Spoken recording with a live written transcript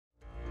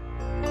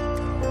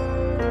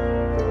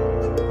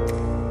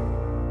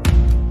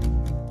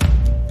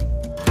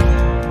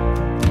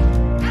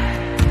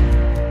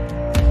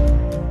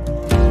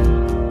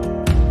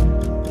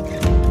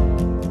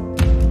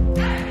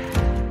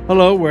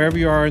Hello, wherever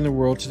you are in the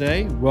world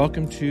today.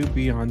 Welcome to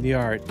Beyond the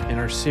Art and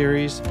our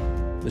series,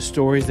 The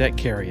Stories That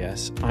Carry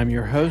Us. I'm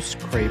your host,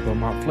 Craig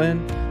Beaumont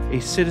Flynn, a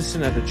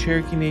citizen of the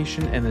Cherokee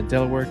Nation and the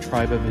Delaware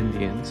Tribe of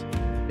Indians.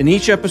 In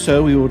each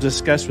episode, we will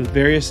discuss with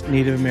various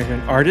Native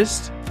American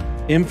artists,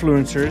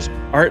 influencers,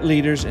 art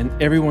leaders, and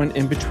everyone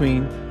in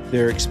between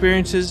their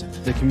experiences,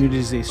 the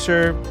communities they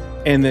serve,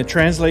 and the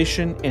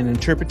translation and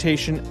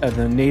interpretation of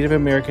the Native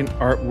American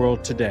art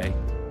world today.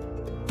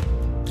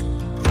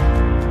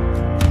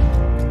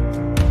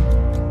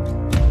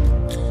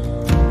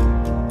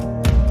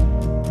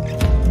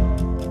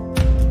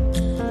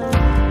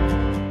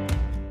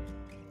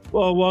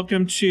 Well,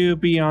 welcome to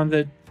Beyond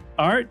the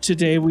Art.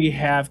 Today we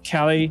have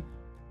Callie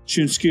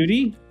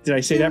Chunestudy. Did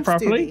I say that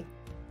properly?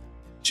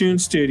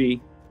 Chunestudy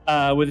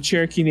with the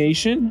Cherokee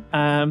Nation.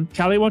 Callie,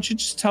 why don't you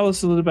just tell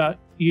us a little about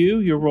you,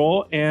 your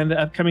role, and the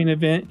upcoming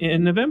event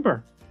in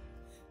November?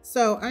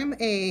 So I'm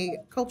a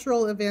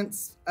cultural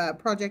events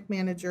project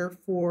manager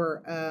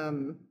for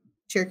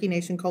Cherokee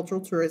Nation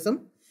Cultural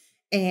Tourism.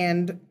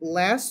 And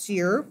last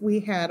year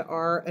we had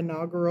our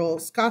inaugural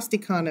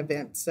SkasdiCon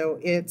event. So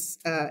it's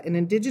an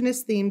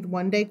indigenous-themed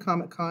one-day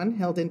Comic-Con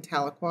held in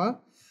Tahlequah.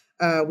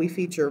 We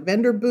feature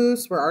vendor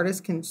booths where artists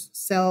can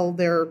sell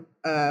their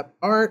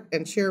art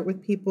and share it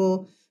with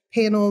people,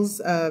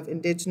 panels of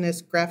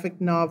indigenous graphic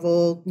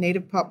novel,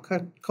 native pop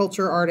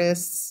culture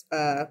artists,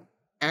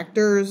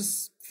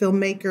 actors,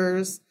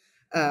 filmmakers,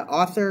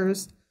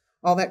 authors,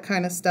 all that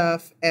kind of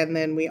stuff. And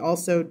then we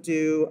also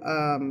do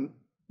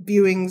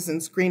viewings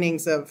and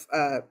screenings of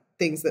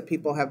things that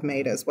people have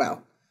made as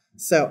well.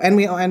 So, and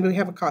we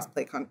have a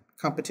cosplay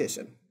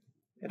competition.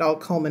 It all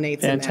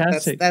culminates in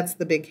that. That's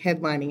the big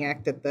headlining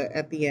act at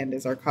the end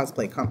is our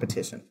cosplay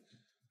competition.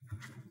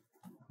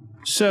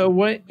 So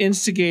what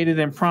instigated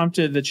and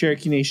prompted the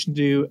Cherokee Nation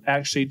to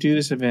actually do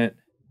this event?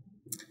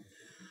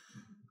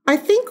 I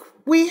think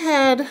we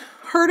had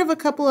heard of a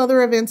couple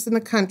other events in the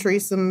country,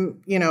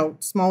 some,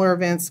 smaller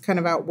events kind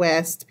of out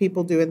west,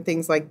 people doing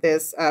things like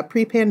this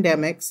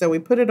pre-pandemic. So we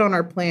put it on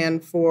our plan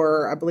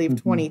for, I believe,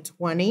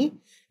 2020.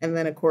 And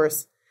then, of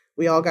course,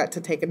 we all got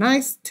to take a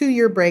nice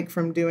 2-year break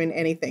from doing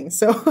anything.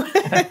 So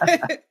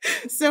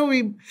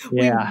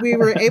we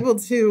were able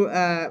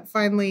to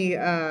finally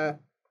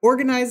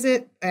organize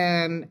it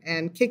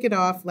and kick it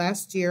off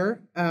last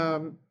year.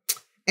 And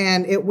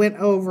it went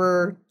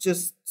over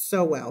just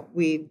so well.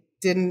 We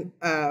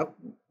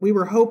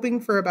were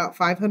hoping for about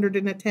 500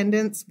 in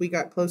attendance. We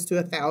got close to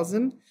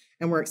 1,000,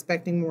 and we're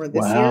expecting more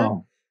this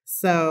year.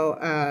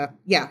 So,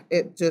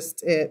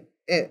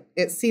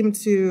 it seemed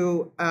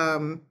to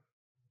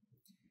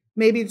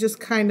maybe just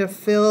kind of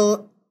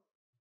fill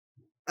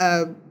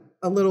a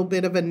little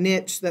bit of a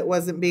niche that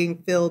wasn't being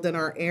filled in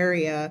our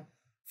area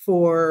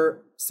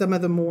for some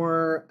of the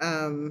more,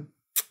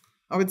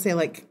 I would say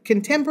like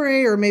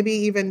contemporary, or maybe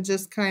even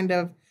just kind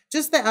of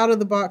just the out of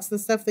the box, the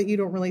stuff that you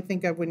don't really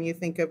think of when you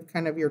think of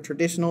kind of your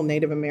traditional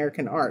Native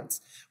American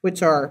arts,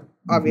 which are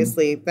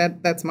obviously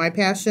that's my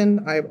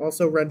passion. I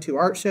also run 2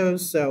 art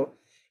shows. So,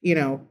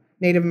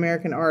 Native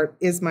American art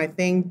is my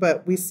thing,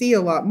 but we see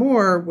a lot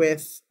more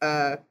with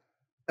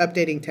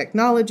updating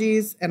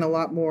technologies and a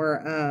lot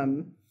more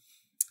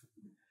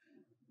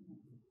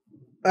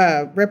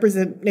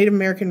Native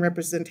American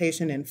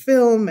representation in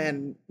film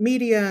and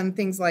media and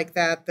things like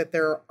that, that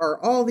there are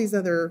all these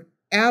other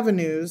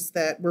avenues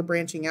that we're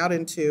branching out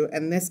into,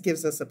 and this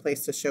gives us a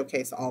place to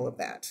showcase all of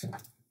that.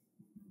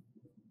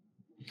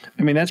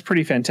 I mean, that's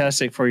pretty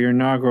fantastic for your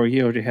inaugural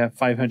year to have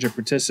 500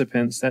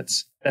 participants.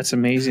 That's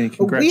amazing.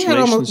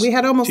 Congratulations. We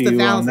had almost to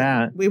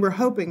 1,000. We were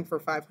hoping for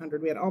 500.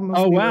 We had almost.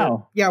 Oh,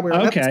 wow. We were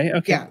okay.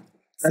 Yeah.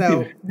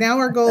 So now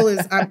our goal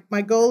is,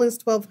 my goal is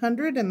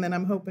 1,200, and then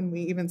I'm hoping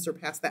we even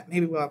surpass that.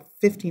 Maybe we'll have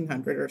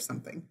 1,500 or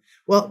something.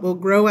 Well, we'll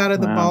grow out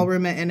of the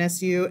ballroom at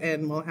NSU,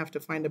 and we'll have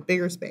to find a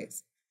bigger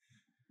space.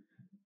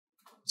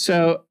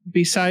 So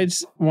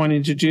besides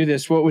wanting to do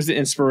this, what was the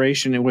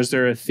inspiration? And was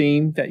there a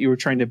theme that you were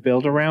trying to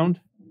build around?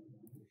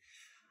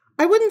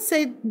 I wouldn't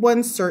say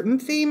one certain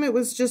theme. It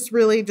was just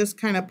really just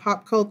kind of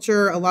pop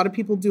culture. A lot of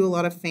people do a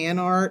lot of fan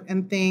art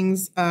and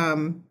things.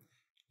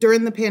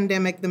 During the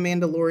pandemic, The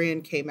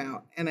Mandalorian came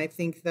out. And I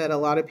think that a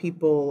lot of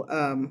people,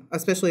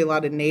 especially a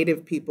lot of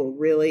Native people,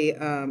 really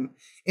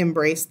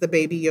embraced the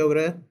Baby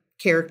Yoda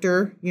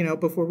character,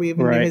 before we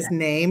even knew his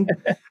name.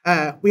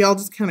 We all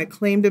just kind of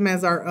claimed him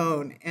as our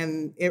own.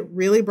 And it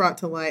really brought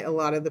to light a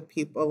lot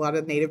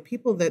of Native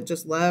people that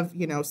just love,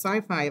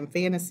 sci-fi and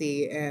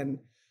fantasy and,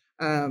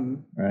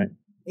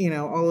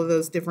 all of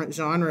those different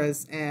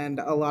genres. And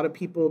a lot of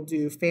people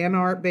do fan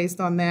art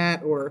based on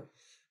that, or,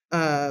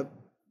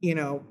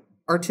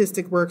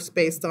 artistic works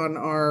based on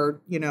our,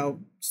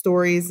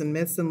 stories and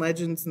myths and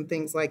legends and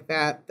things like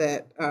that,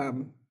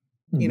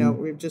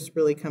 we've just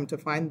really come to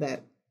find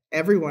that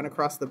everyone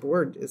across the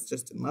board is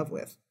just in love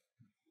with.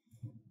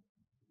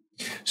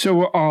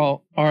 So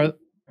are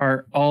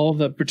all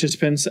the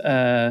participants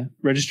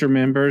registered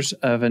members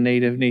of a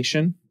Native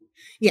nation?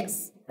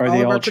 Yes. Are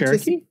they all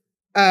Cherokee?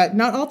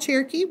 Not all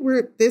Cherokee.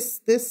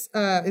 This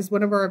is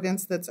one of our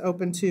events that's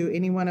open to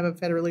anyone of a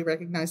federally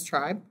recognized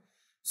tribe.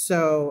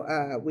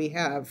 So we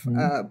have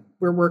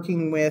we're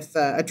working with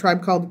a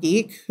tribe called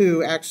Geek,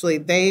 who actually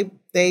they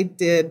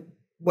did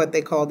what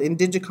they called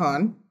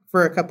IndigiCon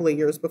for a couple of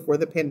years before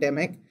the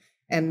pandemic,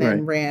 and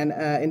then ran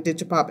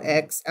Indigipop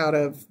X out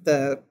of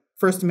the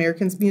First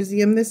Americans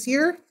Museum this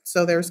year.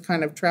 So there's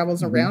kind of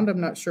travels around.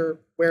 I'm not sure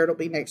where it'll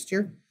be next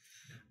year.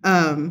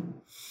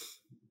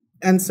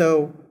 And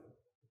so,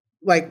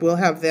 like, we'll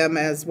have them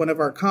as one of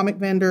our comic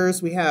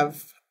vendors. We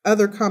have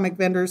other comic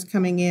vendors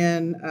coming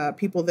in,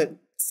 people that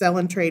sell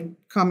and trade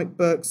comic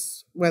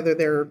books, whether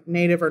they're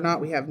native or not.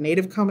 We have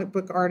native comic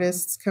book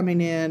artists coming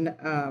in.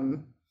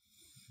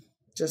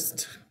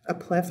 Just a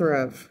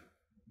plethora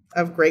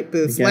of great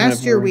booths.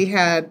 Last year we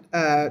had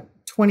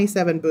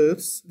 27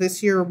 booths.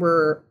 This year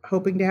we're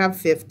hoping to have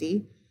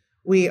 50.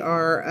 We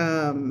are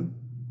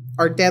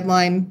our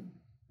deadline.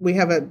 We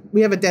have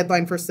a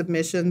deadline for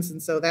submissions,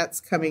 and so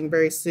that's coming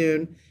very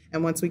soon.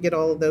 And once we get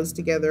all of those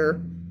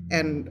together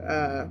and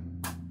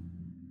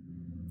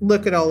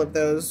look at all of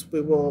those,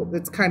 we will.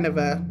 It's kind of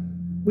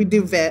we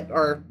do vet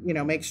or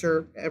make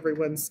sure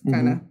everyone's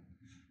kind of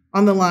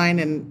on the line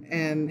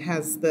and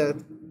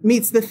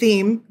meets the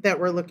theme that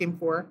we're looking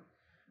for.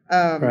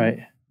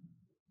 Right.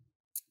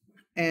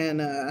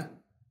 And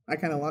I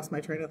kind of lost my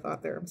train of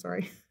thought there. I'm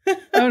sorry.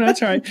 Oh, no,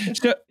 that's all right.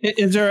 So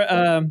is there,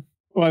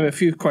 well, I have a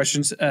few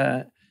questions.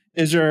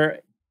 Is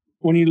there,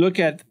 when you look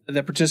at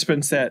the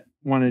participants that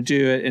want to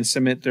do it and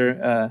submit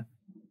their,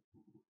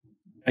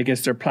 I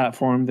guess their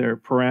platform, their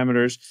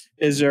parameters,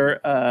 is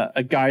there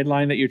a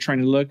guideline that you're trying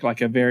to look,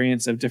 like a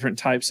variance of different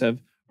types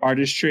of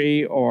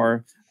artistry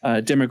or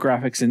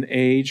demographics and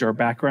age or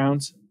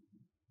backgrounds?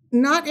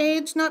 Not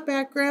age, not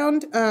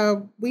background.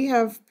 We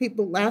have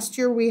people, last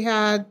year we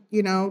had,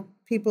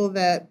 people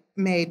that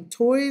made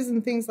toys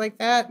and things like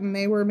that, and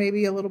they were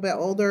maybe a little bit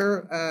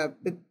older.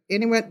 But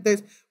anyway,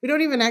 we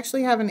don't even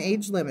actually have an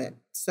age limit.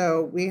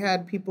 So we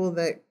had people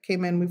that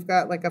came in. We've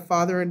got like a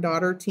father and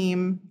daughter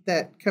team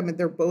that come in.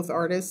 They're both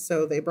artists,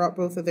 so they brought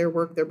both of their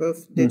work. They're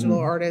both digital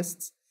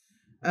artists.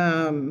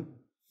 And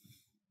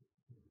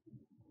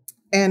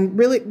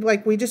really,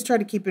 like, we just try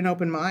to keep an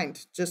open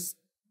mind. Just,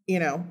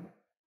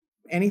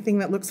 anything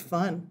that looks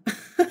fun.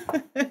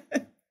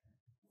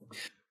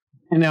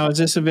 And now, is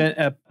this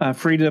event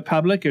free to the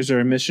public? Is there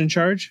a admission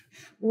charge?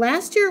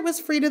 Last year it was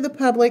free to the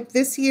public.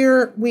 This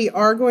year we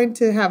are going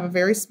to have a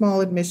very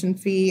small admission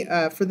fee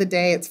for the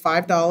day. It's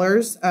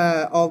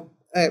 $5.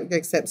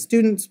 Except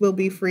students will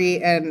be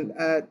free, and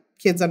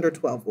kids under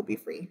 12 will be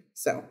free.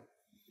 So.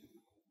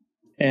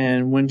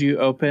 And when do you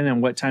open,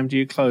 and what time do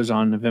you close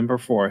on November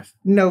 4th?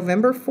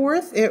 November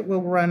 4th, it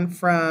will run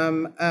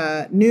from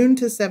noon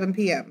to 7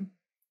 p.m.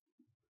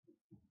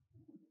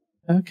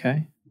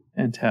 Okay,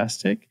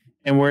 fantastic.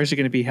 And where is it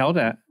going to be held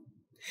at?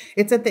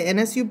 It's at the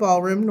NSU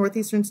Ballroom,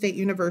 Northeastern State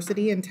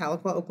University in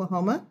Tahlequah,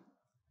 Oklahoma.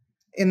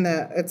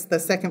 It's the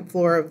second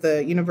floor of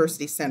the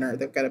University Center.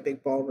 They've got a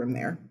big ballroom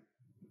there.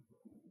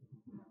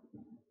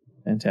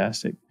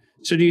 Fantastic.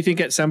 So do you think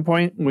at some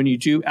point when you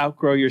do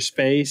outgrow your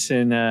space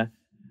and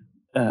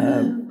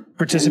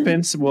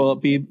participants, will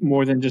it be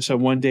more than just a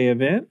one-day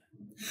event?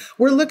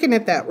 We're looking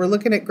at that. We're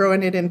looking at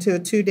growing it into a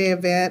 2-day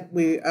event.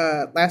 We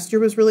last year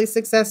was really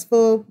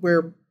successful.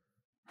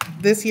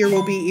 This year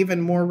will be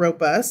even more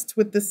robust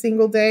with the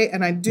single day,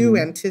 and I do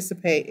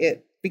anticipate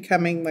it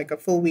becoming like a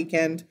full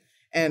weekend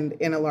and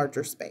in a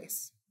larger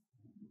space.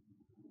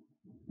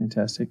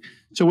 Fantastic.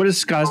 So what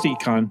does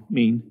SkasdiCon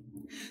mean?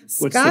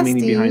 What's the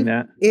meaning behind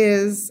that?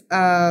 Is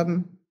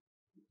kind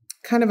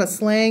of a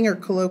slang or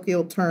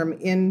colloquial term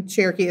in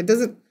Cherokee. It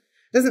doesn't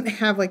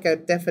have like a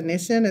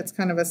definition. It's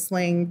kind of a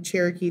slang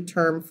Cherokee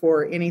term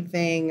for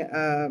anything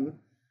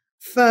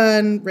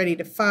fun, ready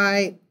to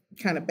fight,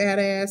 kind of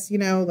badass,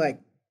 like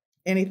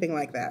anything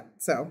like that.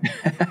 So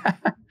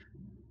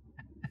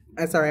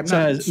I'm sorry, I'm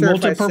not sure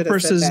if I should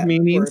have said that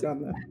word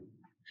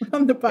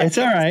on the podcast. It's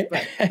all right.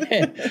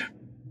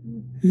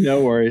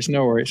 No worries.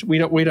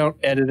 We don't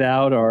edit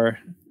out or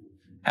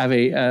have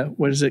a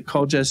what is it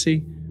called,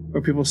 Jesse?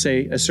 Where people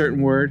say a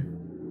certain word.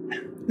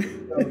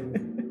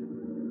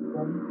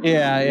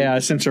 Yeah,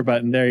 censor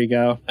button. There you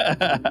go.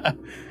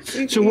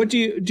 So what do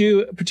you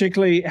do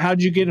particularly? How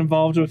did you get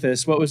involved with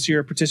this? What was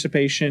your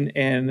participation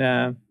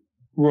and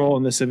role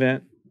in this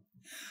event?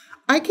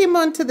 I came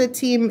onto the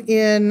team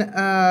in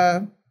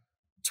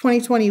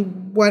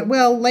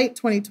 2021, late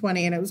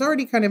 2020, and it was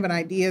already kind of an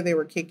idea they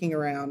were kicking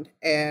around.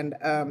 And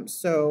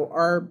so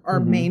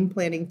our main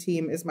planning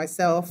team is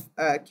myself,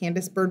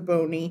 Candace Bird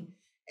Boney,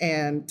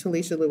 and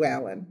Tahlequah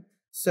Llewellyn.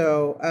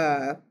 So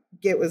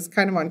it was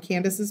kind of on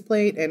Candace's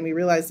plate, and we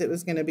realized it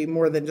was going to be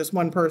more than just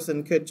one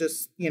person could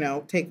just,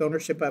 take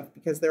ownership of,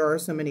 because there are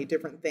so many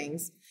different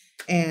things.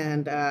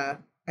 And I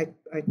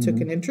took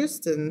an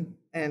interest, and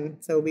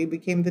so we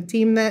became the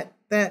team that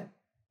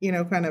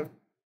kind of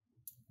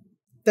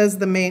does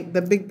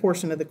the big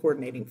portion of the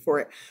coordinating for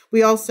it.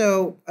 We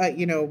also,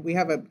 we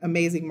have an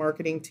amazing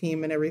marketing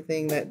team and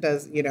everything that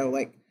does,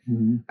 the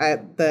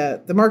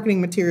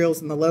marketing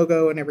materials and the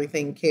logo and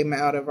everything came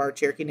out of our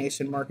Cherokee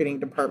Nation marketing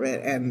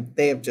department, and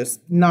they have just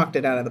knocked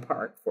it out of the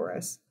park for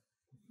us.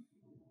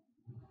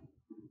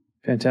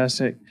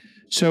 Fantastic.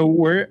 So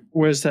where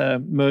was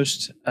the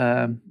most,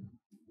 I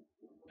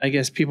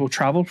guess, people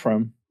traveled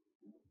from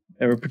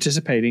that were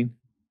participating,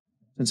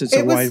 since it's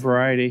a wide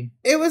variety?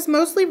 It was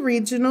mostly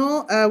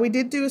regional. We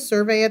did do a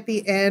survey at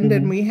the end,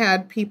 and we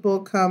had people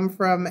come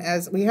from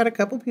we had a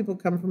couple people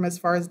come from as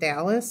far as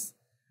Dallas,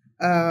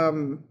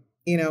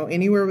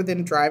 anywhere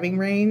within driving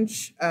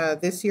range.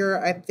 This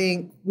year, I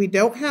think we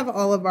don't have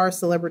all of our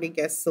celebrity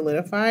guests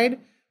solidified,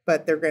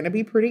 but they're going to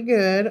be pretty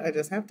good. I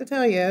just have to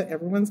tell you,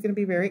 everyone's going to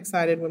be very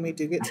excited when we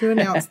do get to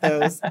announce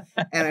those.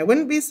 And I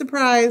wouldn't be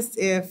surprised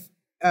if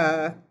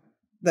the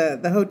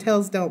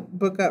hotels don't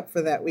book up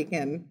for that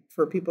weekend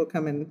for people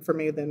coming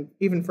from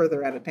even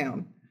further out of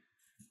town.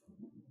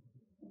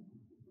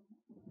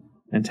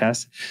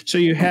 Fantastic. So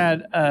you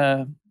had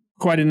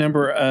quite a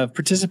number of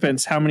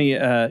participants. How many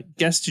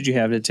guests did you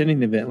have attending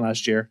the event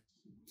last year?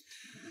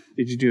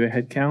 Did you do a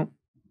head count?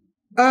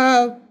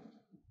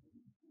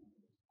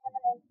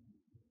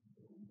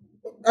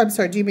 I'm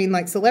sorry, do you mean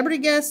like celebrity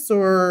guests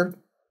or?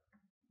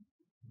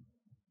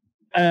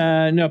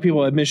 No,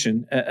 people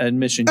admission guests.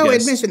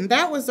 Admission.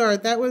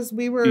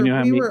 We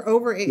were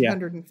over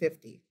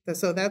 850. Yeah.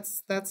 So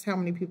that's how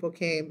many people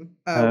came.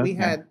 We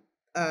had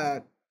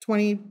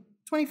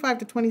 25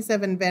 to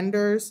 27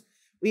 vendors.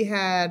 We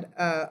had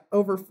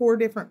over 4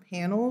 different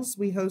panels.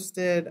 We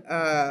hosted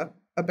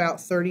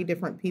about 30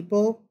 different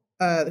people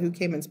who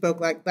came and spoke.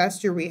 Like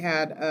last year we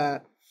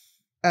had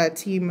a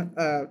team,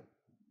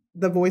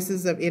 the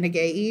Voices of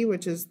Inagei,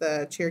 which is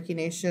the Cherokee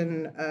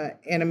Nation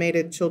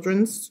animated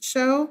children's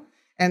show.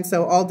 And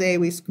so all day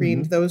we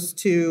screened those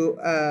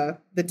the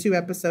 2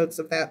 episodes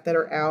of that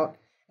are out,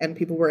 and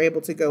people were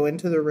able to go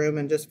into the room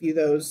and just view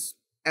those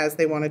as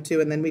they wanted to.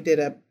 And then we did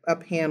a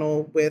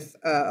panel with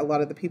a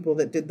lot of the people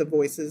that did the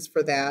voices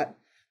for that.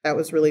 That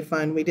was really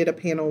fun. We did a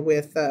panel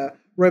with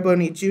Roy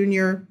Boney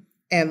Jr.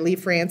 and Lee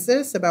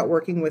Francis about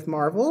working with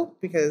Marvel,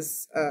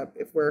 because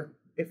if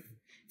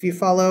you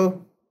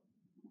follow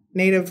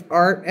Native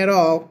art at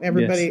all,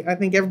 I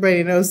think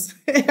everybody knows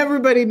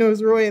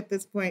Roy at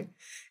this point.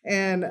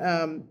 And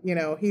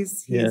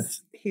he's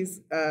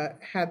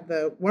had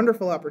the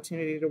wonderful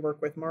opportunity to work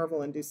with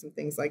Marvel and do some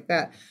things like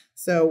that.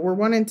 So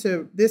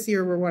this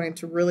year we're wanting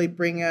to really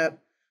bring up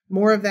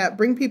more of that,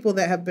 bring people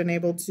that have been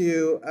able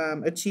to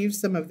achieve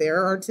some of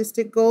their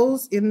artistic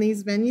goals in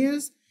these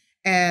venues,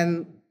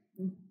 and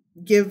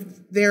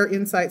give their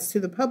insights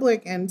to the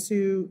public and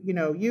to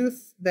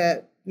youth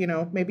that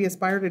maybe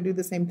aspire to do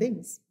the same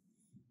things.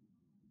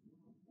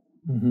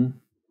 Mm-hmm.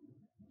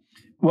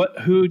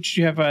 Who did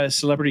you have a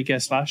celebrity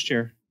guest last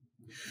year?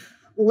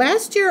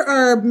 Last year,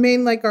 our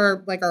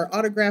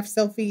autograph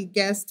selfie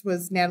guest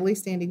was Natalie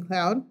Standing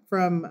Cloud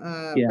from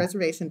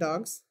Reservation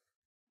Dogs,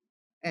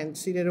 and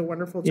she did a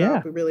wonderful job.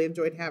 Yeah. We really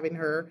enjoyed having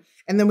her.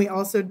 And then we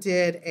also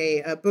did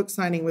a book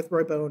signing with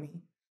Roy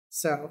Boney.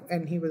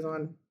 And he was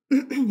on.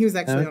 He was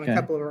actually on a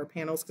couple of our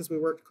panels because we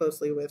worked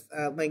closely with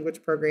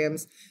language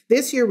programs.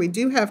 This year, we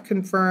do have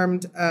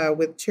confirmed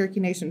with Cherokee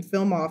Nation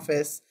Film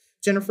Office.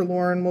 Jennifer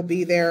Lauren will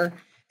be there.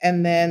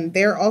 And then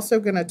they're also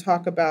going to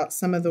talk about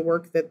some of the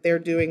work that they're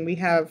doing. We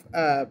have,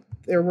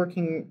 they're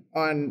working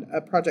on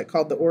a project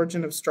called The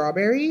Origin of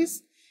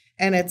Strawberries,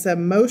 and it's a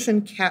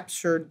motion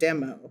capture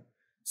demo.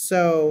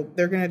 So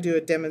they're going to do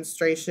a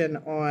demonstration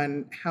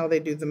on how they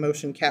do the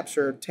motion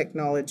capture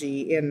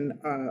technology in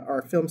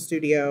our film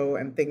studio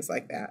and things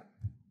like that.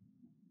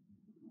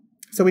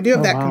 So we do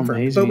have that confirmed,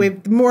 amazing. But we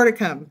have more to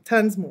come,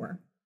 tons more.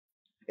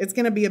 It's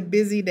going to be a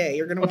busy day.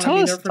 You're going to want to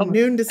be there from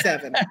noon to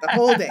 7, the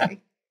whole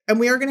day. And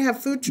we are going to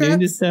have food trucks. Noon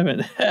to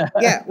 7.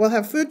 Yeah, we'll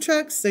have food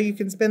trucks so you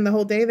can spend the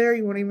whole day there.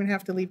 You won't even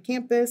have to leave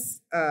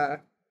campus.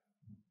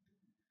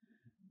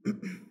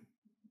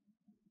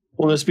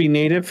 Will this be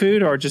native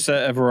food or just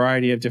a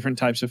variety of different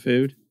types of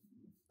food?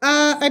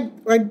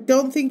 I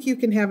don't think you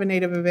can have a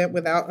native event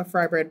without a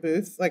fry bread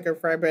booth, like a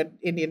fry bread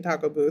Indian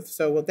taco booth.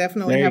 So we'll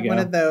definitely have one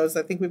of those.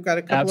 I think we've got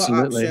a couple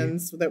of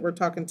options that we're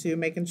talking to,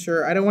 making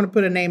sure. I don't want to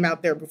put a name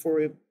out there before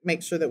we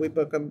make sure that we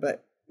book them,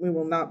 but we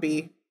will not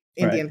be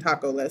Indian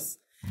taco-less.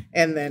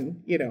 And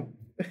then,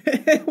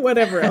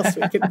 whatever else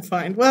we can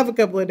find. We'll have a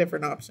couple of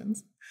different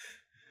options.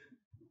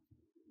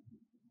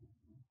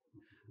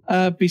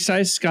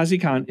 Besides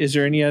SkasdiCon, is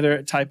there any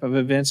other type of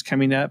events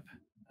coming up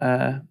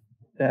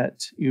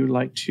that you would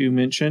like to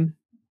mention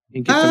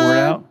and get the word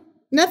out?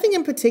 Nothing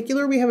in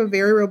particular. We have a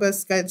very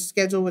robust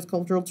schedule with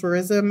cultural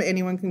tourism.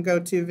 Anyone can go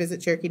to visit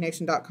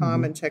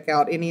CherokeeNation.com and check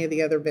out any of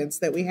the other events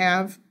that we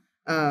have.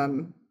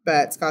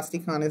 But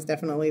SkasdiCon is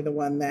definitely the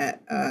one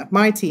that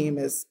my team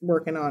is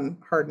working on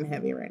hard and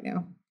heavy right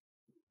now.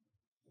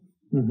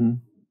 Mm-hmm.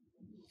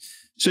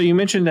 So you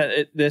mentioned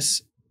that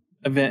this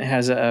event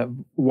has a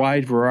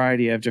wide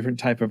variety of different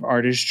type of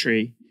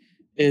artistry.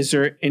 Is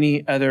there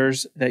any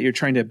others that you're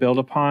trying to build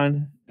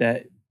upon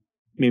that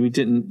maybe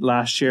didn't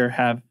last year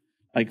have,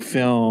 like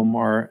film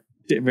or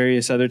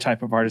various other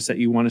type of artists that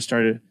you want to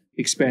start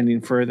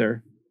expanding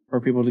further for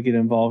people to get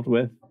involved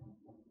with?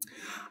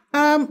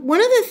 One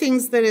of the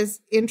things that is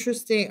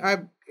interesting,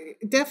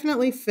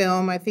 definitely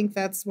film. I think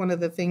that's one of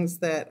the things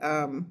that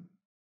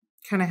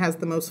kind of has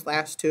the most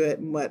flash to it,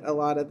 and what a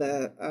lot of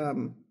the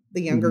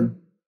younger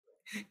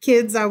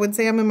kids, I would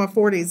say, I'm in my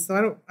 40s,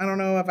 so I don't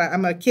know if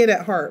I'm a kid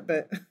at heart,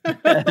 but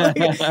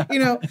like, you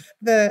know,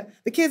 the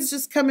kids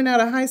just coming out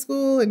of high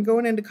school and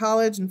going into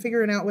college and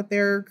figuring out what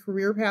their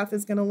career path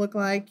is going to look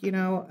like. You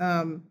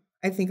know,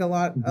 I think a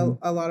lot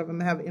of them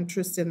have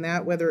interest in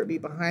that, whether it be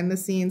behind the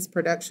scenes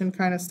production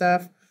kind of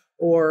stuff,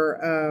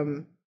 or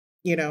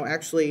you know,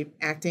 actually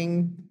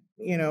acting,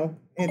 you know,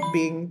 and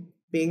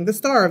being the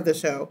star of the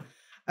show.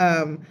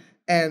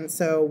 And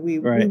so we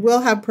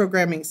will have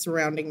programming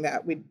surrounding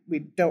that. We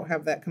don't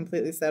have that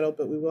completely settled,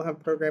 but we will have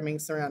programming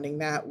surrounding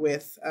that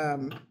with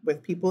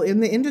people in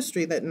the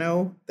industry that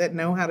know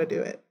how to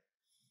do it.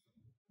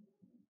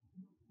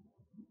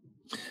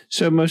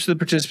 So most of the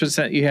participants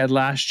that you had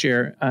last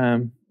year,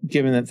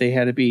 given that they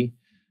had to be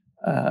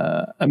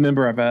a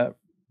member of a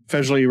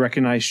federally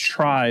recognized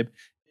tribe,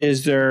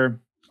 is their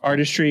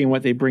artistry and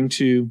what they bring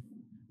to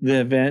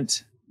the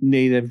event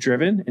Native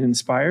driven and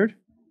inspired?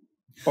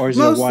 Or is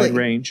Mostly, it a wide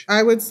range?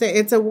 I would say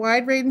it's a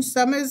wide range.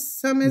 Some is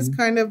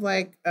kind of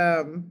like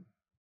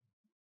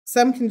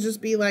some can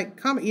just be like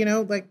comic, you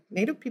know, like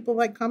Native people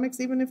like comics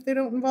even if they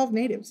don't involve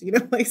natives, you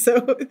know, like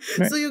so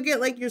you'll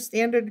get like your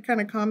standard kind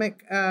of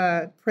comic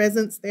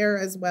presence there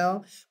as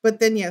well.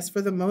 But then yes,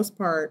 for the most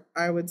part,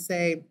 I would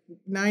say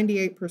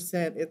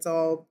 98% it's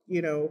all,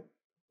 you know,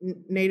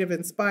 Native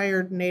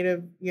inspired,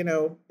 Native, you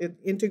know,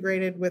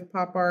 integrated with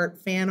pop art,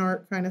 fan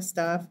art kind of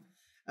stuff.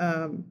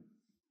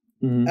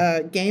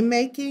 Game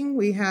making,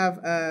 we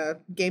have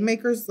game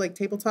makers like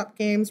tabletop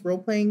games,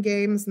 role-playing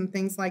games, and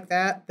things like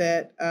that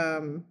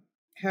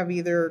have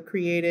either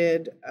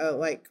created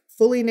like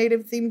fully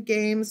Native themed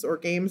games or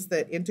games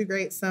that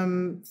integrate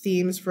some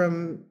themes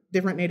from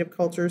different Native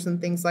cultures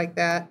and things like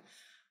that.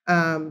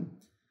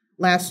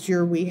 Last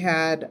year we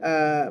had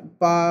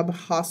Bob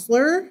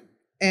Hostler,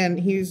 and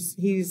he's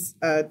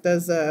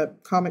does a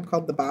comic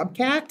called The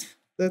Bobcat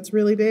that's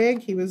really big.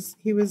 He was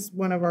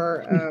one of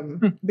our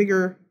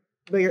bigger.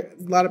 A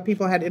lot of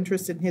people had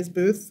interest in his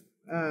booth.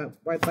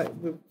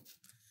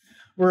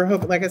 We're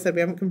hoping, like I said,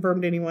 we haven't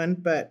confirmed anyone,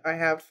 but I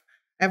have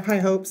high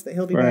hopes that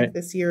he'll be back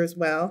this year as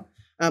well.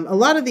 A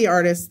lot of the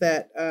artists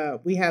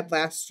that we had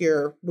last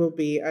year will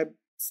be, I'd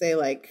say,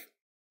 like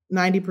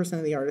 90%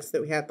 of the artists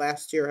that we had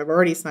last year have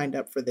already signed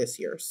up for this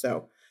year.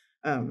 So,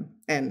 and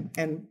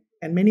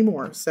many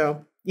more.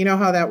 So you know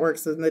how that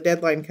works. When the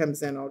deadline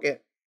comes in, I'll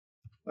get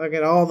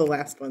all the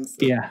last ones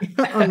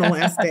on the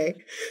last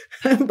day.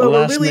 But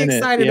we're really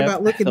excited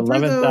about looking through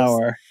those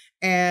hour.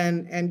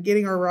 And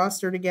getting our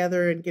roster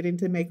together and getting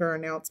to make our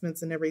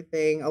announcements and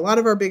everything. A lot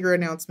of our bigger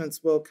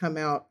announcements will come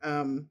out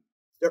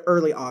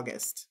early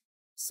August.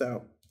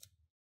 So,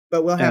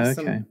 but we'll have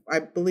some, I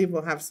believe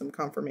we'll have some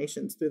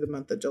confirmations through the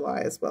month of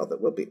July as well that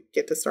we'll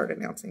get to start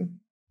announcing.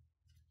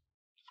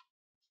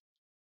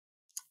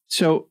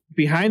 So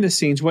behind the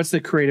scenes, what's the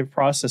creative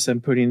process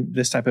in putting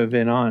this type of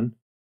event on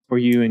for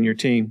you and your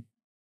team?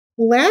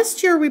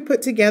 Last year, we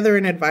put together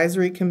an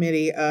advisory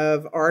committee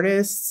of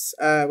artists.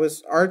 It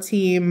was our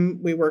team.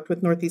 We worked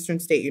with Northeastern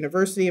State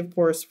University, of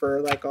course,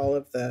 for like all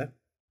of the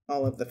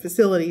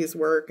facilities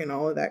work and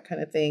all of that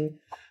kind of thing.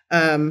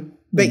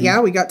 But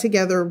yeah, we got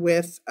together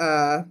with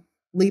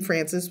Lee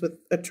Francis with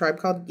a Tribe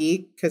Called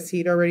Geek because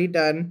he'd already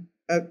done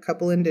a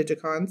couple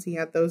Indigicons. He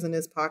had those in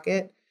his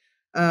pocket.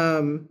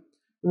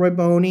 Roy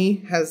Boney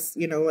has,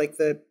 you know, like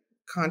the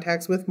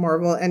contacts with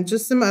Marvel and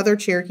just some other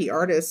Cherokee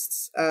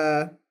artists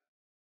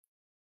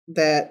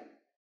that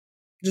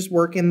just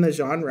work in the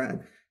genre,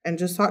 and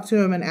just talked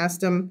to him and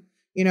asked him,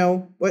 you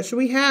know, what should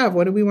we have?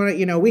 What do we want to,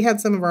 you know, we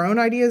had some of our own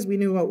ideas. We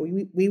knew what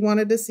we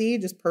wanted to see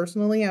just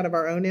personally out of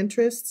our own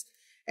interests.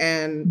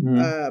 And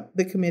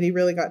the committee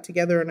really got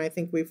together, and I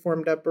think we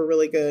formed up a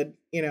really good,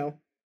 you know,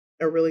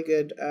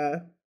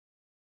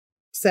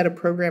 set of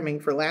programming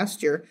for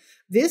last year.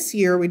 This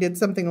year, we did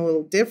something a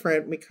little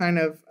different. We kind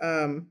of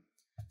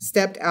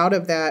stepped out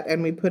of that,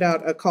 and we put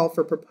out a call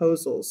for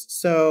proposals.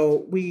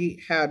 So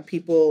we had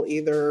people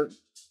either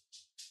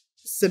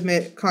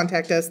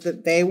contact us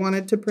that they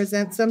wanted to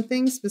present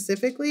something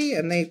specifically,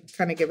 and they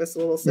kind of give us a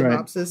little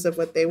synopsis of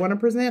what they want to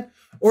present,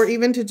 or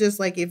even to just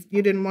like, if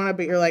you didn't want to,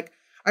 but you're like,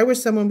 I wish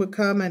someone would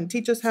come and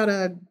teach us how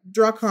to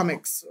draw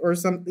comics or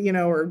something, you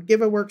know, or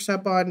give a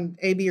workshop on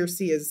A, B, or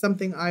C is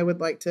something I would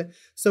like to.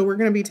 So we're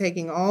going to be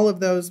taking all of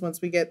those once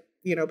we get,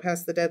 you know,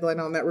 past the deadline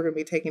on that. We're going to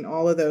be taking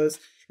all of those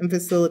and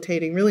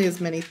facilitating really as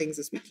many things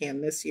as we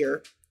can this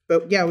year.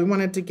 But yeah, we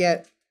wanted to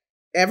get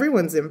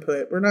everyone's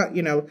input. We're not,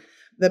 you know,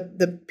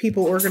 the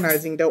people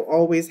organizing don't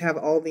always have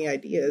all the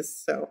ideas.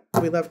 So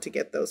we love to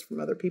get those from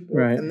other people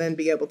and then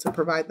be able to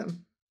provide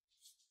them.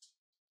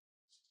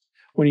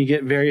 When you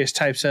get various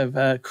types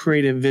of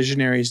creative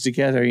visionaries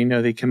together, you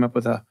know, they come up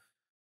with a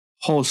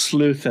whole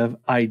slew of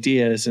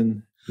ideas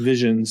and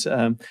visions.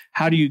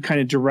 How do you kind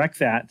of direct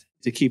that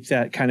to keep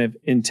that kind of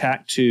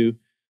intact to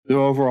the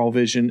overall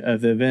vision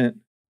of the event?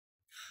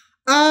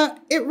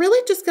 It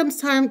really just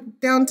comes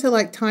down to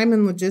like time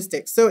and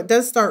logistics. So it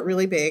does start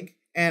really big,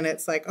 and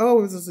it's like,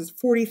 oh, this is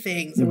 40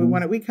 things,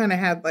 and we kind of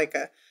had like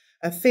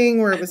a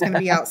thing where it was going to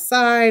be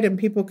outside and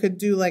people could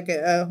do like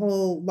a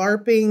whole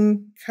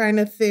LARPing kind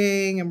of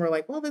thing. And we're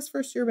like, well, this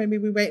first year, maybe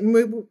we wait.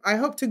 And I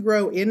hope to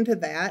grow into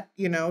that,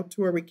 you know,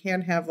 to where we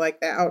can have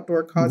like the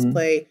outdoor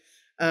cosplay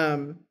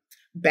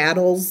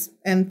battles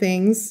and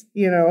things,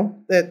 you know,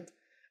 that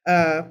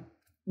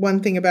one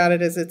thing about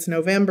it is it's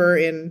November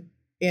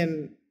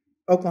in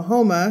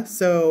Oklahoma,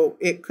 so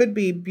it could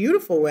be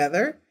beautiful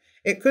weather.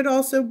 It could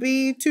also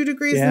be 2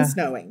 degrees and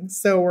snowing.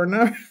 So we're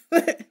not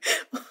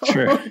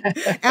sure.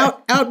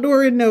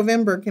 outdoor in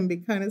November can be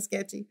kind of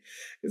sketchy.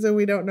 So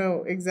we don't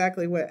know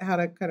exactly how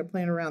to kind of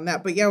plan around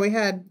that. But yeah, we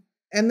had,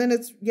 and then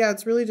it's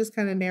really just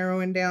kind of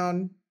narrowing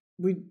down.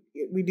 We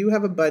do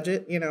have a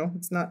budget, you know,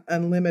 it's not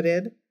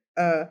unlimited.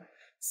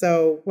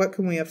 So what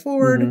can we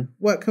afford?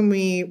 What can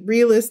we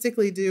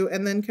realistically do?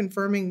 And then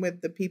confirming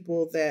with the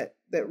people that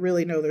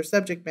really know their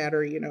subject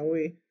matter, you know,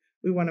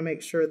 we want to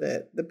make sure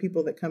that the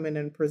people that come in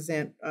and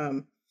present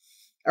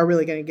are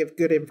really going to give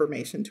good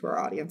information to our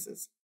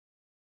audiences.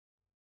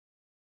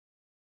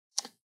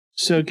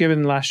 So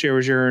given last year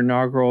was your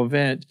inaugural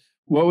event,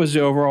 what was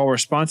the overall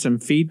response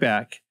and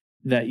feedback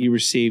that you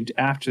received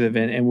after the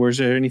event? And was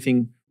there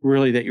anything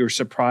really that you were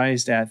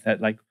surprised at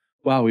that, like,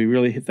 wow, we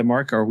really hit the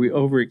mark, or we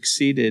over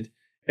exceeded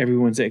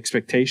everyone's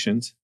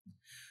expectations?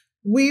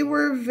 We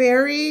were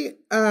very,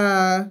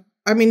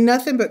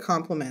 nothing but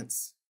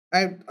compliments.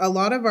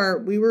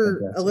 We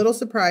were a little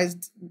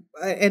surprised.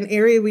 An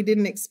area we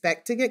didn't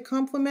expect to get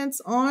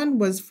compliments on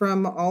was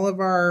from all of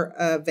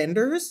our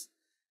vendors.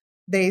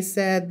 They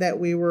said that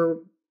we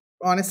were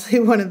honestly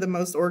one of the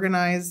most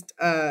organized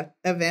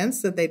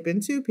events that they'd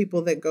been to,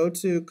 people that go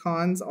to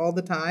cons all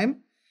the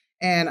time.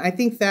 And I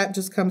think that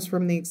just comes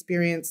from the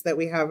experience that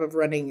we have of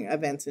running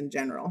events in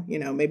general. You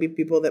know, maybe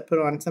people that put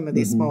on some of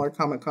these smaller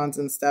Comic Cons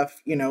and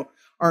stuff, you know,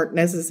 aren't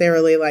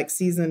necessarily like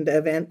seasoned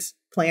event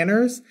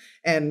planners,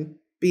 and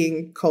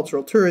being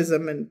cultural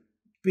tourism and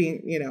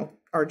being, you know,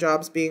 our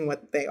jobs being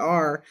what they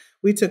are,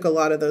 we took a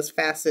lot of those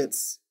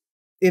facets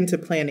into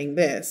planning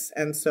this.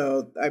 And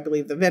so I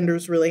believe the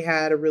vendors really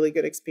had a really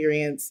good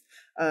experience.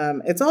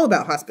 It's all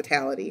about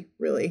hospitality,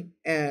 really.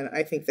 And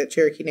I think that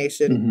Cherokee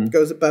Nation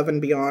goes above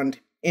and beyond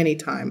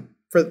anytime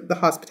for the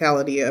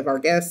hospitality of our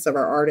guests, of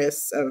our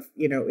artists, of,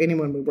 you know,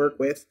 anyone we work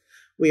with.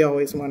 We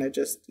always want to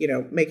just, you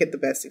know, make it the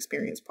best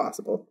experience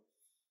possible.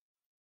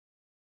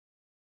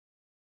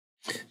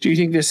 Do you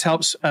think this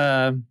helps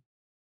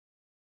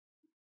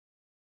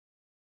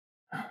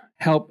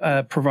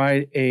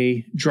provide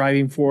a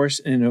driving force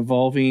in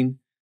evolving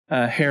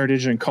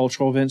heritage and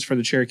cultural events for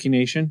the Cherokee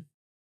Nation?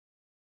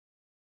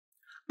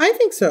 I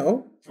think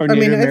so. Or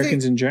Native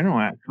Americans in general,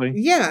 actually.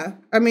 Yeah.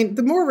 I mean,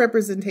 the more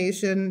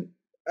representation,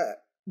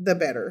 the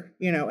better,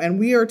 you know, and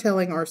we are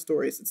telling our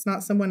stories. It's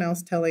not someone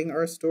else telling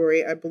our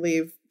story. I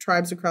believe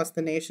tribes across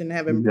the nation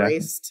have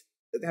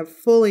have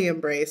fully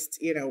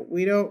embraced, you know,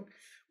 we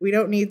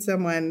don't need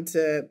someone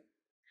to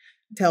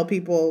tell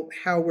people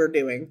how we're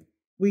doing.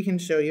 We can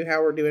show you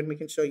how we're doing. We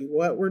can show you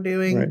what we're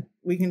doing. Right.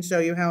 We can show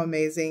you how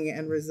amazing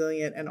and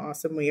resilient and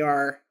awesome we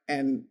are.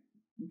 And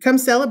come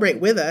celebrate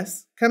with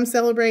us. Come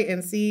celebrate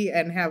and see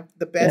and have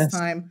the best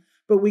time.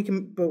 But we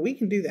can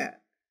do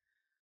that.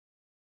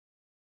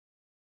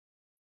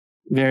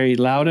 Very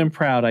loud and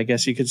proud, I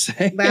guess you could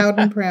say. Loud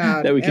and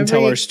proud. That we can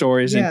tell our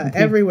stories. Yeah,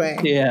 every way.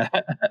 Yeah.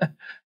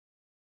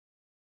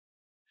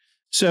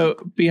 So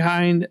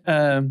behind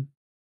the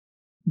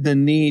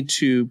need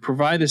to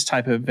provide this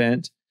type of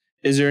event,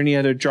 is there any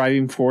other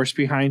driving force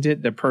behind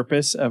it? The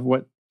purpose of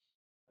what,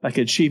 like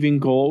achieving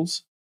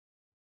goals?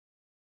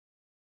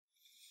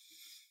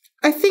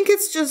 I think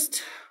it's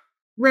just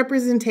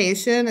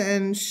representation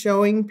and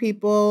showing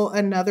people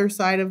another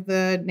side of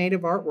the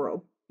Native art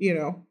world. You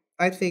know,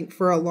 I think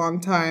for a long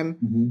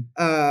time,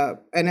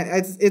 and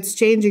it's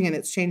changing, and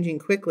it's changing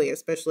quickly,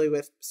 especially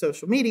with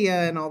social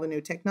media and all the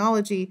new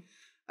technology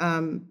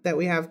that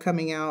we have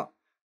coming out.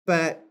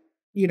 But,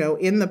 you know,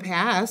 in the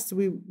past,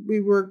 we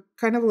were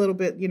kind of a little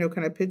bit, you know,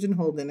 kind of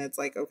pigeonholed, and it's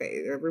like,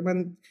 okay,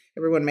 everyone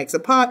makes a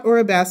pot or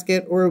a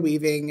basket or a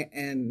weaving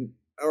and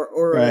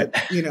or right.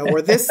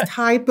 Or this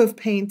type of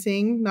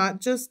painting.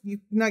 Can't just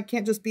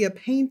be a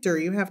painter.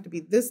 You have to be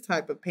this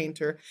type of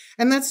painter,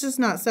 and that's just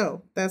not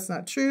so. That's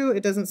not true.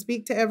 It doesn't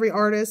speak to every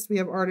artist. We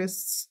have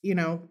artists, you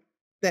know,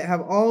 that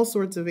have all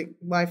sorts of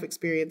life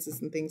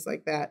experiences and things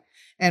like that.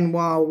 And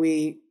while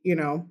we, you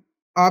know,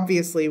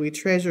 obviously we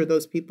treasure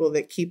those people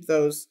that keep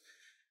those,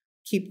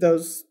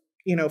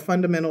 you know,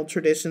 fundamental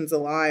traditions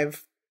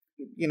alive,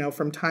 you know,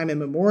 from time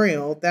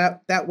immemorial,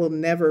 that will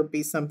never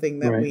be something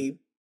that right.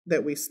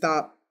 we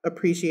stop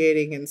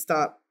appreciating and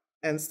stop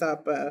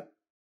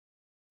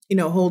you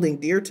know, holding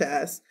dear to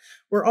us.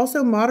 We're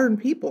also modern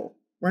people.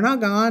 We're not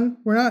gone.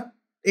 We're not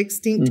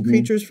extinct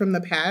creatures from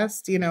the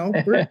past. You know,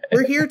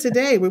 we're here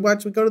today. We go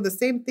to the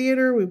same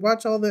theater. We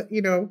watch all the,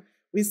 you know,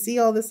 we see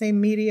all the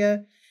same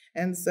media.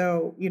 And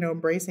so, you know,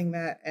 embracing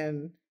that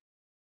and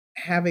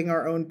having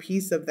our own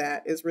piece of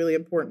that is really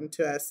important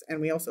to us. And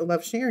we also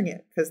love sharing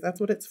it because that's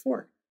what it's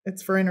for.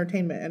 It's for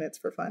entertainment and it's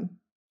for fun.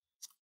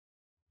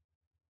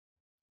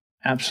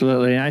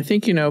 Absolutely. And I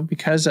think, you know,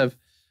 because of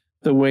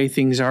the way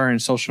things are in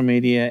social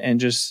media and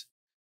just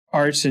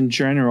arts in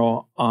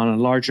general on a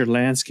larger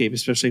landscape,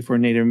 especially for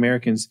Native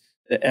Americans,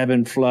 the ebb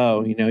and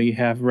flow. You know, you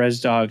have res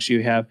dogs,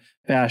 you have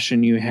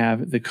fashion, you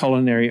have the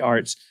culinary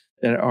arts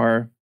that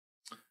are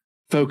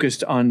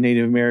focused on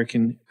Native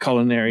American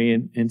culinary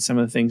and some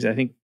of the things. I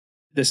think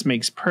this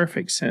makes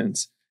perfect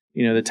sense.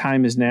 You know, the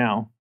time is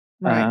now.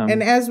 Right.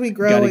 And as we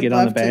grow, got to get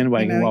on the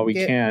bandwagon while we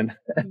can.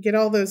 Get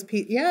all those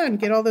and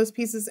get all those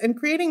pieces and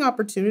creating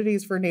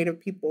opportunities for Native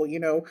people. You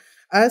know,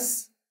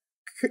 us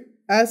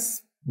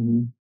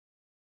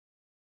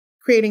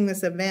creating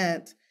this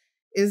event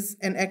is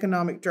an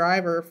economic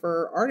driver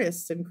for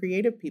artists and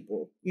creative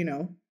people. You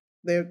know,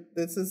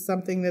 this is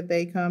something that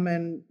they come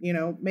and, you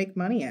know, make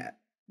money at.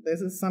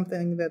 This is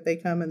something that they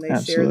come and they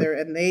share there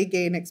and they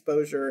gain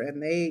exposure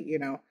and they, you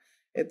know,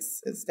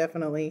 it's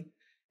definitely,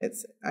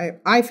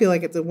 I feel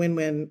like it's a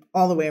win-win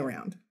all the way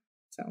around.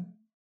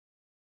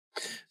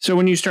 So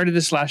when you started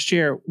this last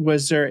year,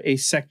 was there a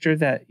sector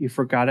that you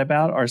forgot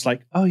about, or it's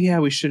like, oh yeah,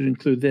 we should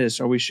include this,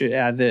 or we should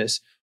add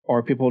this,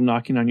 or people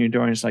knocking on your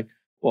door and it's like,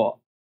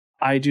 well,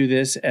 I do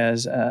this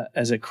as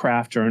a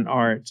craft or an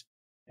art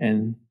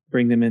and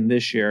bring them in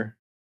this year?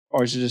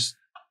 Or is it just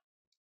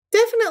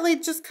definitely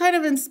just kind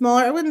of in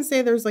smaller? I wouldn't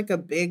say there's like a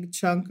big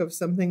chunk of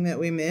something that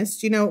we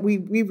missed. You know, we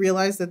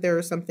realized that there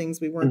are some things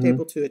we weren't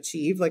able to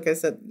achieve. Like I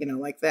said, you know,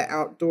 like the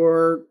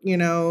outdoor, you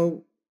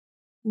know,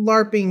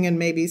 LARPing and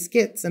maybe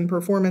skits and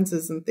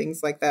performances and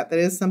things like that. That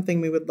is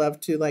something we would love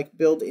to like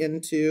build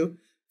into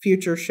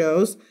future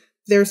shows.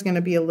 There's going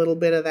to be a little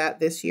bit of that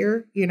this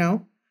year, you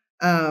know.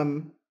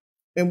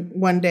 And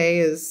one day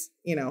is,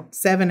 you know,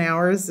 7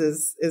 hours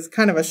is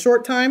kind of a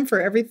short time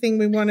for everything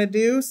we want to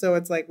do. So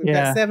it's like we've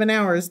got 7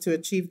 hours to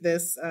achieve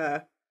this to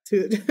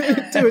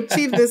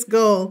achieve this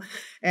goal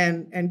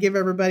and give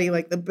everybody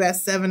like the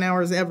best 7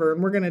 hours ever.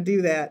 And we're going to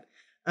do that.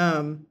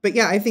 But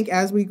yeah, I think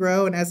as we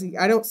grow and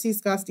I don't see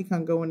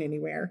SkasdiCon going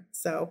anywhere.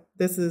 So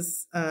this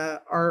is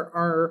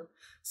our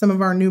some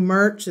of our new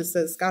merch. It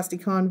says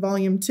SkasdiCon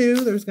Volume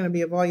 2. There's going to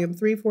be a Volume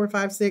 3, 4,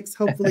 5, 6,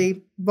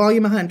 hopefully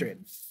Volume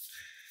 100.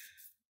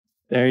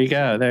 There you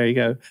go. There you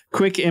go.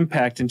 Quick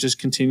impact and just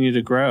continue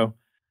to grow.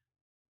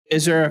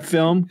 Is there a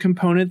film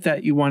component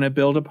that you want to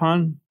build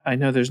upon? I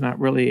know there's not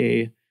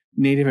really a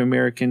Native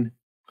American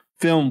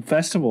film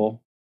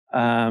festival.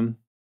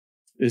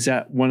 Is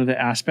that one of the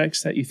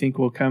aspects that you think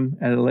will come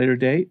at a later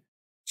date?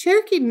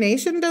 Cherokee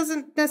Nation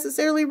doesn't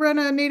necessarily run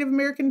a Native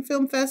American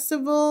film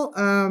festival.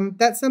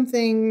 That's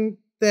something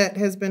that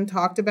has been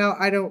talked about.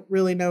 I don't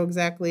really know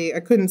exactly.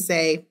 I couldn't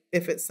say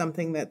if it's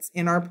something that's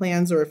in our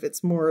plans or if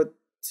it's more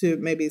to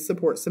maybe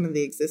support some of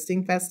the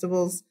existing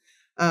festivals.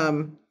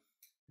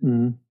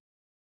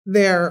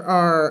 There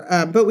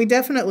are, but we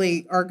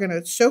definitely are going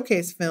to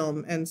showcase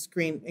film and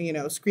screen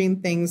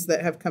things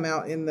that have come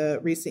out in the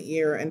recent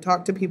year and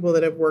talk to people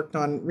that have worked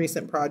on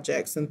recent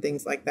projects and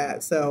things like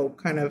that. So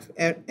kind of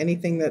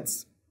anything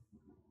that's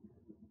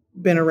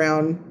been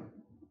around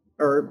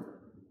or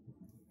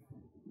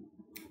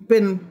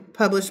been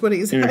published. I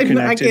can't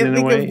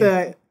think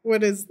of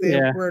what is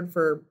the word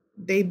for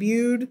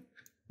debuted?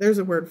 There's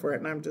a word for it,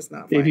 and I'm just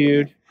not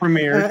debuted,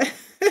 premiered.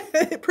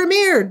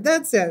 Premiered.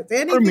 That's it.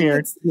 Anything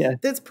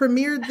that's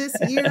premiered this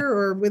year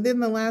or within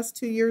the last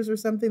 2 years or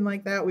something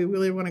like that. We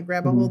really want to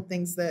grab a hold of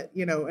things that,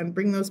 you know, and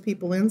bring those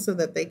people in so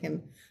that they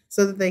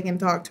can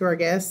talk to our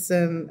guests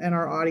and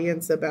our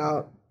audience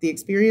about the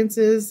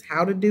experiences,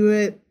 how to do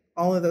it,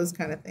 all of those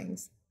kind of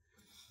things.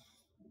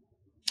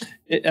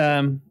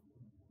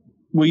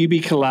 Will you be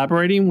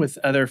collaborating with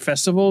other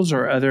festivals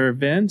or other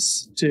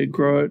events to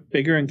grow it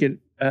bigger and get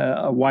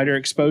a wider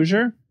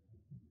exposure?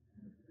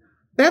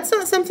 That's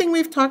not something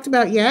we've talked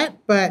about yet,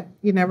 but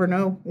you never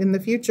know in the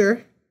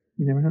future.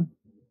 You never know.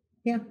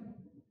 Yeah.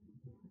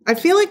 I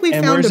feel like we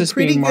found a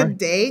pretty good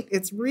date.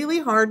 It's really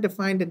hard to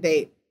find a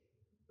date.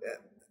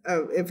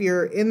 If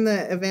you're in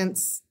the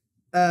events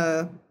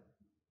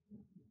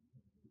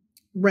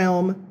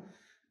realm,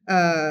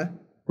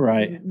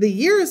 right. The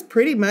year is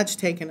pretty much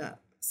taken up.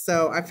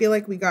 So I feel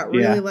like we got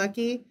really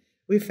lucky.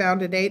 We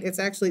found a date. It's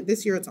actually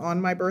this year. It's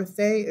on my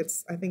birthday.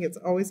 I think it's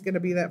always going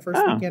to be that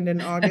first weekend in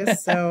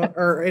August.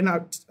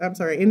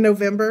 In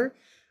November.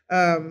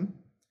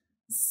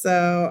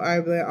 So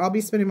I'll be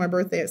spending my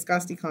birthday at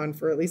SkasdiCon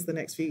for at least the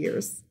next few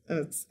years.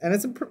 It's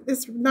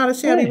not a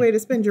shabby way to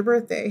spend your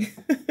birthday.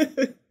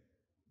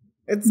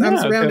 I'm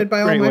surrounded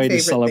by all my favorite things. Great way to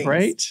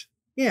celebrate.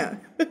 Yeah.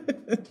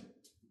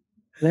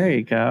 There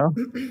you go.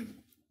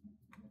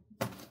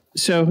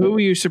 So who were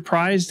you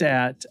surprised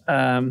at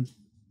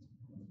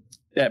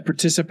that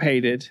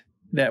participated,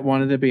 that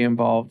wanted to be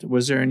involved?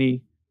 Was there a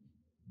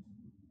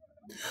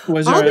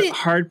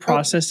hard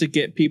process to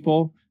get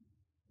people?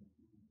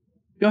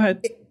 Go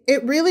ahead.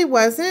 It really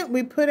wasn't.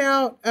 We put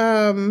out,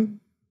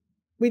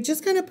 we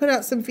just kind of put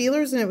out some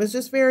feelers, and it was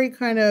just very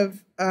kind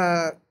of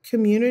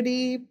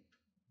community,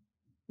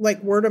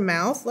 like word of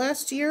mouth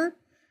last year.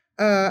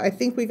 I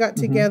think we got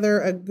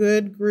together a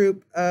good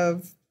group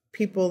of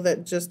people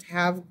that just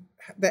have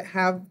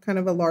kind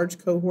of a large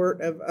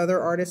cohort of other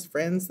artist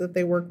friends that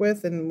they work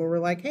with. And we were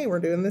like, hey, we're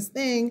doing this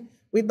thing.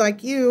 we'd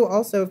like you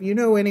also, if you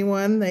know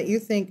anyone that you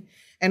think,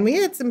 and we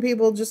had some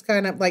people just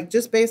kind of like,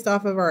 just based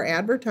off of our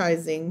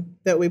advertising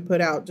that we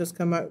put out, just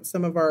come up,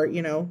 some of our,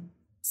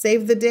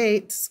 save the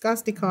date,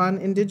 SkasdiCon,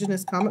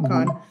 Indigenous Comic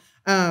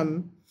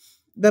Con.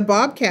 The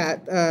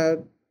Bobcat,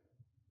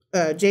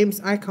 James,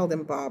 I called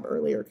him Bob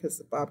earlier because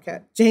the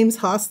Bobcat, James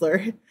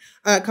Hostler,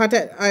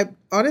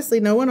 honestly,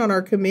 no one on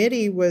our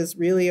committee was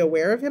really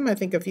aware of him. I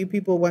think a few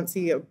people, once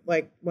he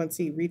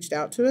reached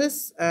out to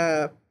us,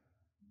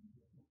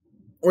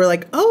 were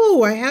like,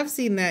 oh, I have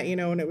seen that,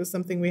 and it was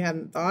something we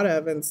hadn't thought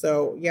of. And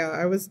so, yeah,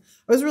 I was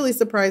really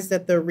surprised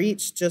at the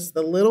reach, just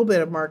the little bit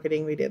of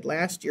marketing we did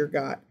last year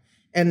got.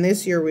 And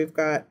this year we've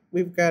got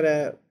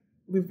a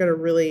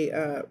really,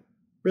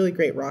 really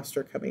great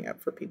roster coming up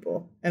for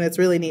people. And it's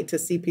really neat to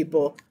see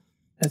people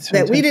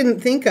that we didn't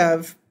think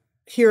of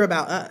hear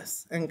about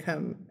us and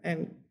come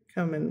and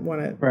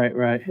want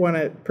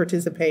to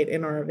participate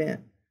in our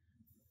event.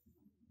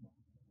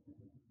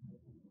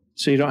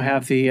 So you don't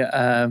have the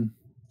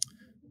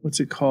what's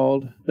it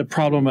called? The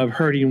problem of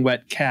herding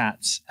wet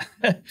cats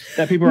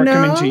that people are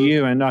coming to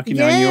you and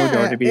knocking on your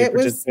door to be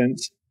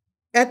participants.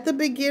 At the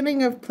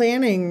beginning of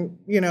planning,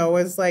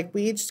 was like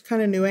we each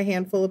kind of knew a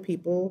handful of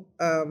people.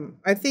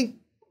 I think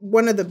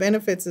one of the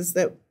benefits is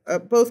that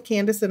both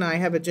Candace and I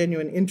have a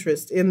genuine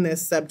interest in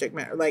this subject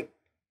matter. Like,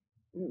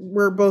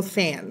 we're both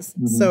fans.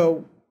 Mm-hmm.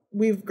 So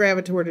we've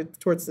gravitated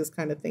towards this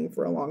kind of thing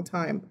for a long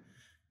time.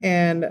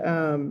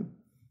 And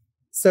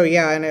so,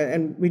 yeah,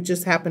 and we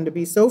just happen to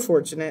be so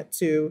fortunate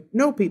to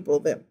know people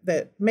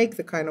that make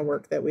the kind of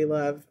work that we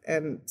love.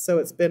 And so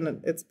it's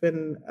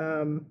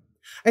been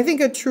I think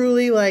a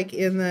truly, like,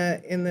 in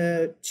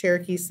the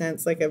Cherokee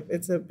sense, like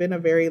it's been a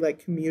very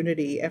like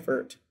community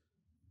effort.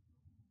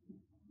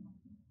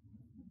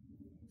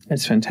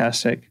 That's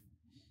fantastic.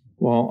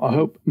 Well, I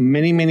hope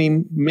many,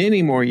 many,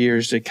 many more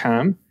years to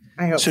come.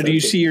 I hope so. Do you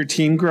see your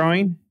team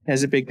growing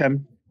as it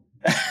become?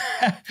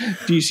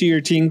 Do you see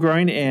your team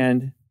growing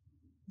and?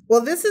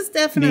 Well, this is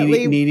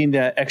definitely needing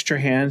the extra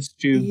hands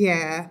to.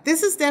 Yeah,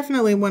 this is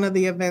definitely one of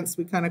the events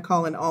we kind of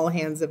call an all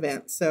hands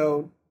event.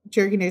 So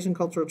Cherokee Nation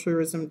Cultural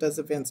Tourism does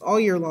events all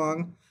year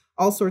long,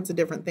 all sorts of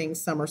different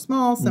things. Some are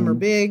small, some are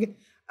big.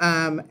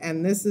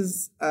 And this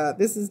is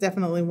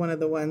definitely one of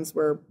the ones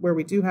where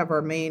we do have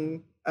our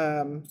main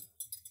kind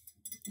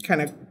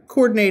of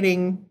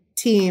coordinating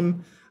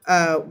team.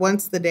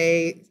 Once the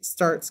day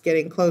starts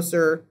getting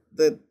closer,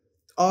 the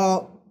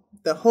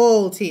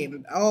whole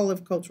team, all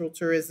of cultural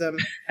tourism,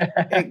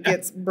 it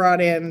gets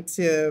brought in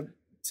to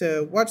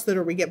watch the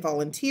door. We get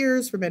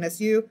volunteers from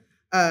NSU.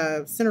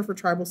 Center for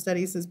Tribal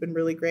Studies has been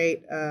really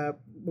great.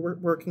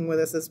 Working with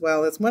us as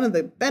well. It's one of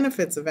the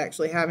benefits of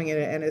actually having it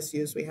at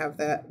NSU. We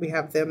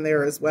have them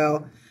there as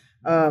well.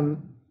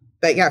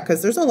 But yeah,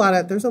 because there's a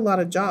lot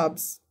of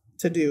jobs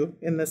to do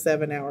in the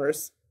 7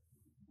 hours.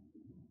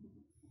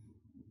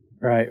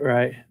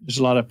 Right. There's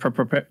a lot of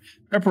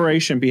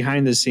preparation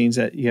behind the scenes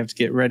that you have to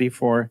get ready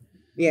for.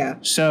 Yeah.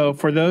 So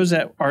for those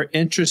that are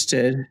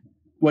interested,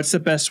 what's the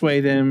best way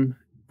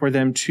for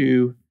them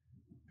to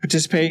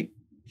participate,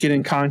 get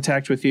in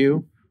contact with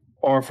you,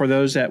 or for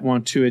those that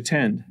want to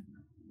attend?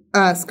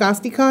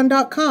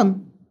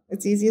 SkasdiCon.com.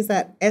 It's easy as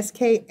that.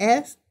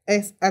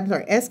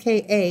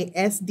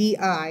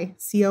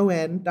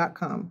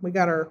 SkasdiCon.com. We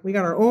got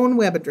our own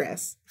web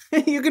address.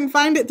 You can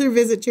find it through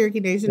Visit Cherokee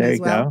Nation as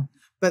well. Go.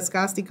 But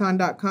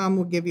SkasdiCon.com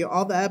will give you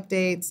all the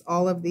updates,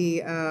 all of the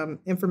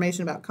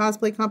information about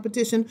cosplay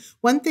competition.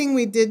 One thing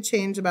we did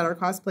change about our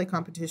cosplay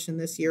competition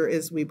this year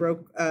is we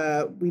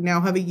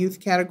now have a youth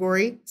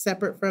category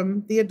separate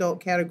from the adult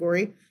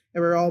category.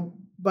 And we're all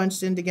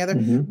bunched in together.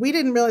 Mm-hmm. We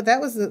didn't realize,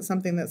 that was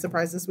something that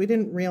surprised us. We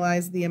didn't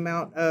realize the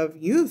amount of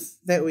youth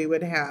that we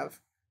would have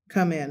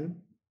come in,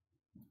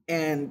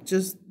 and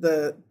just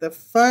the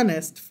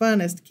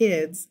funnest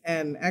kids.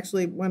 And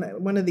actually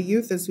one of the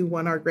youth is who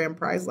won our grand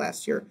prize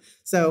last year.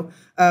 So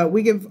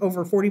we give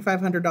over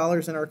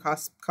 $4,500 in our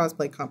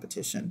cosplay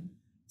competition.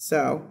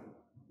 So,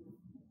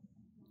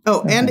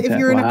 and if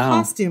you're in a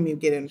costume, you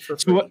get in for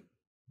free.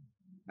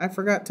 I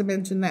forgot to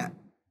mention that.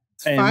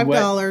 It's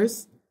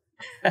 $5.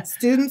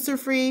 Students are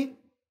free.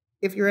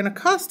 If you're in a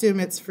costume,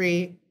 it's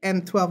free,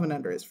 and 12 and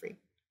under is free.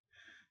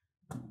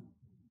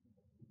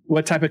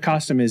 What type of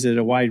costume is it?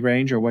 A wide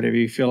range, or whatever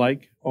you feel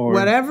like? Or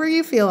whatever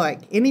you feel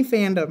like, any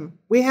fandom.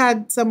 We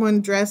had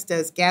someone dressed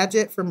as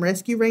Gadget from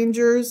Rescue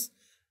Rangers.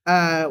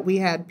 We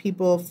had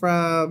people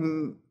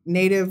from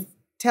Native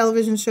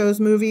television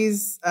shows,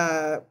 movies,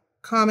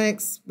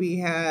 comics. We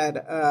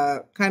had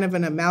kind of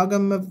an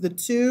amalgam of the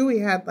two. We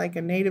had like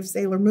a Native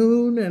Sailor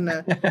Moon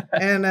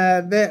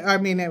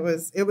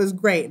it was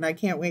great, and I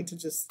can't wait to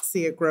just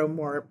see it grow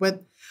more.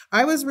 But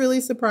I was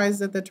really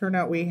surprised at the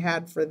turnout we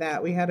had for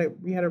that. We had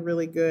a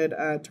really good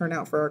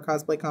turnout for our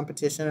cosplay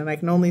competition, and I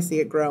can only see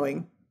it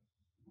growing.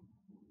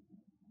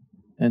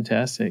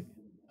 Fantastic.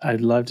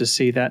 I'd love to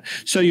see that.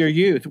 So your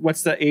youth,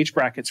 what's the age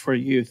brackets for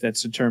youth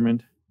that's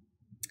determined?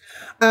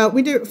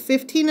 We do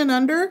 15 and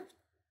under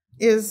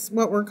is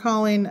what we're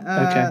calling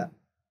the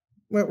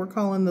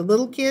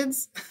little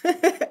kids,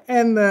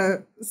 and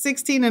the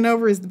 16 and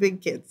over is the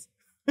big kids.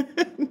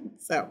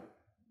 So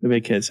the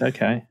big kids.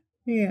 Okay.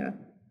 yeah.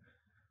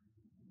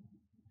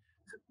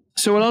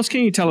 So what else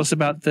can you tell us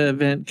about the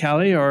event,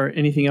 Callie, or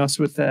anything else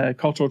with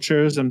cultural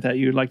tourism that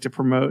you'd like to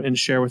promote and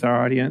share with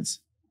our audience?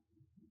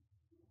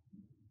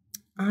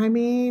 I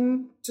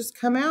mean, just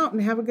come out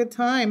and have a good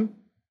time.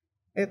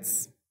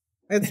 It's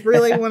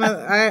really one of,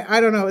 I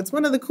don't know, it's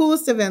one of the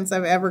coolest events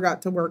I've ever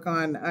got to work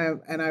on.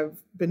 And I've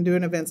been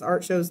doing events,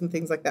 art shows and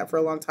things like that for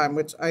a long time,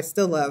 which I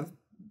still love.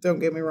 Don't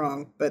get me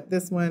wrong. But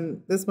this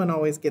one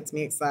always gets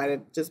me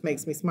excited, just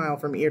makes me smile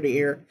from ear to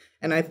ear.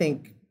 And I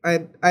think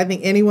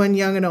anyone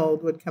young and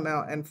old would come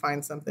out and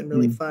find something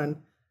really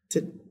fun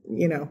to,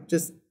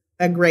 just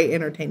a great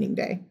entertaining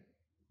day.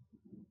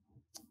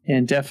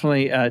 And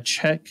definitely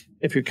check,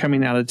 if you're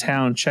coming out of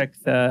town, check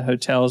the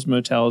hotels,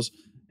 motels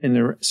in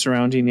the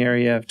surrounding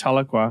area of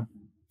Tahlequah.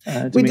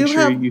 We do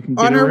have you can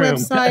on get our a room.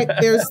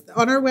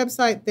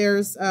 website.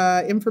 There's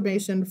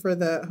information for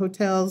the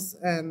hotels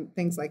and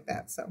things like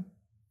that. So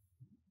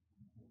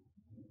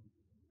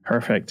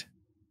perfect.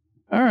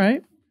 All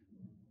right.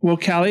 Well,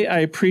 Callie, I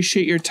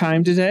appreciate your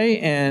time today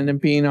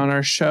and being on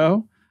our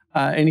show.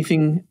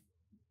 Anything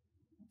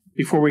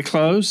before we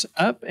close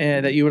up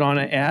that you would want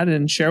to add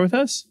and share with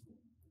us?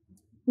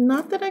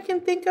 Not that I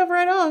can think of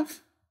right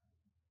off.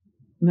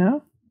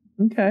 No?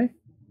 Okay.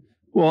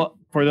 Well,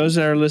 for those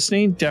that are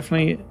listening,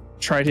 definitely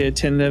try to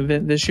attend the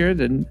event this year,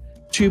 the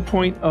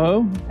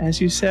 2.0,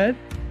 as you said.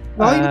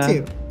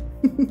 Volume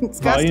 2.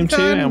 Volume 2,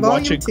 and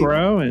watch it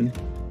grow. And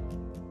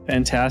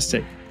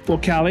fantastic. Well,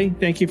 Callie,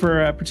 thank you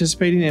for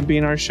participating and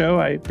being on our show.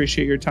 I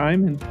appreciate your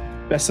time, and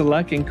best of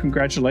luck and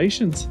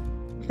congratulations.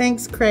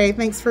 Thanks, Cray.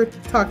 Thanks for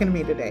talking to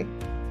me today.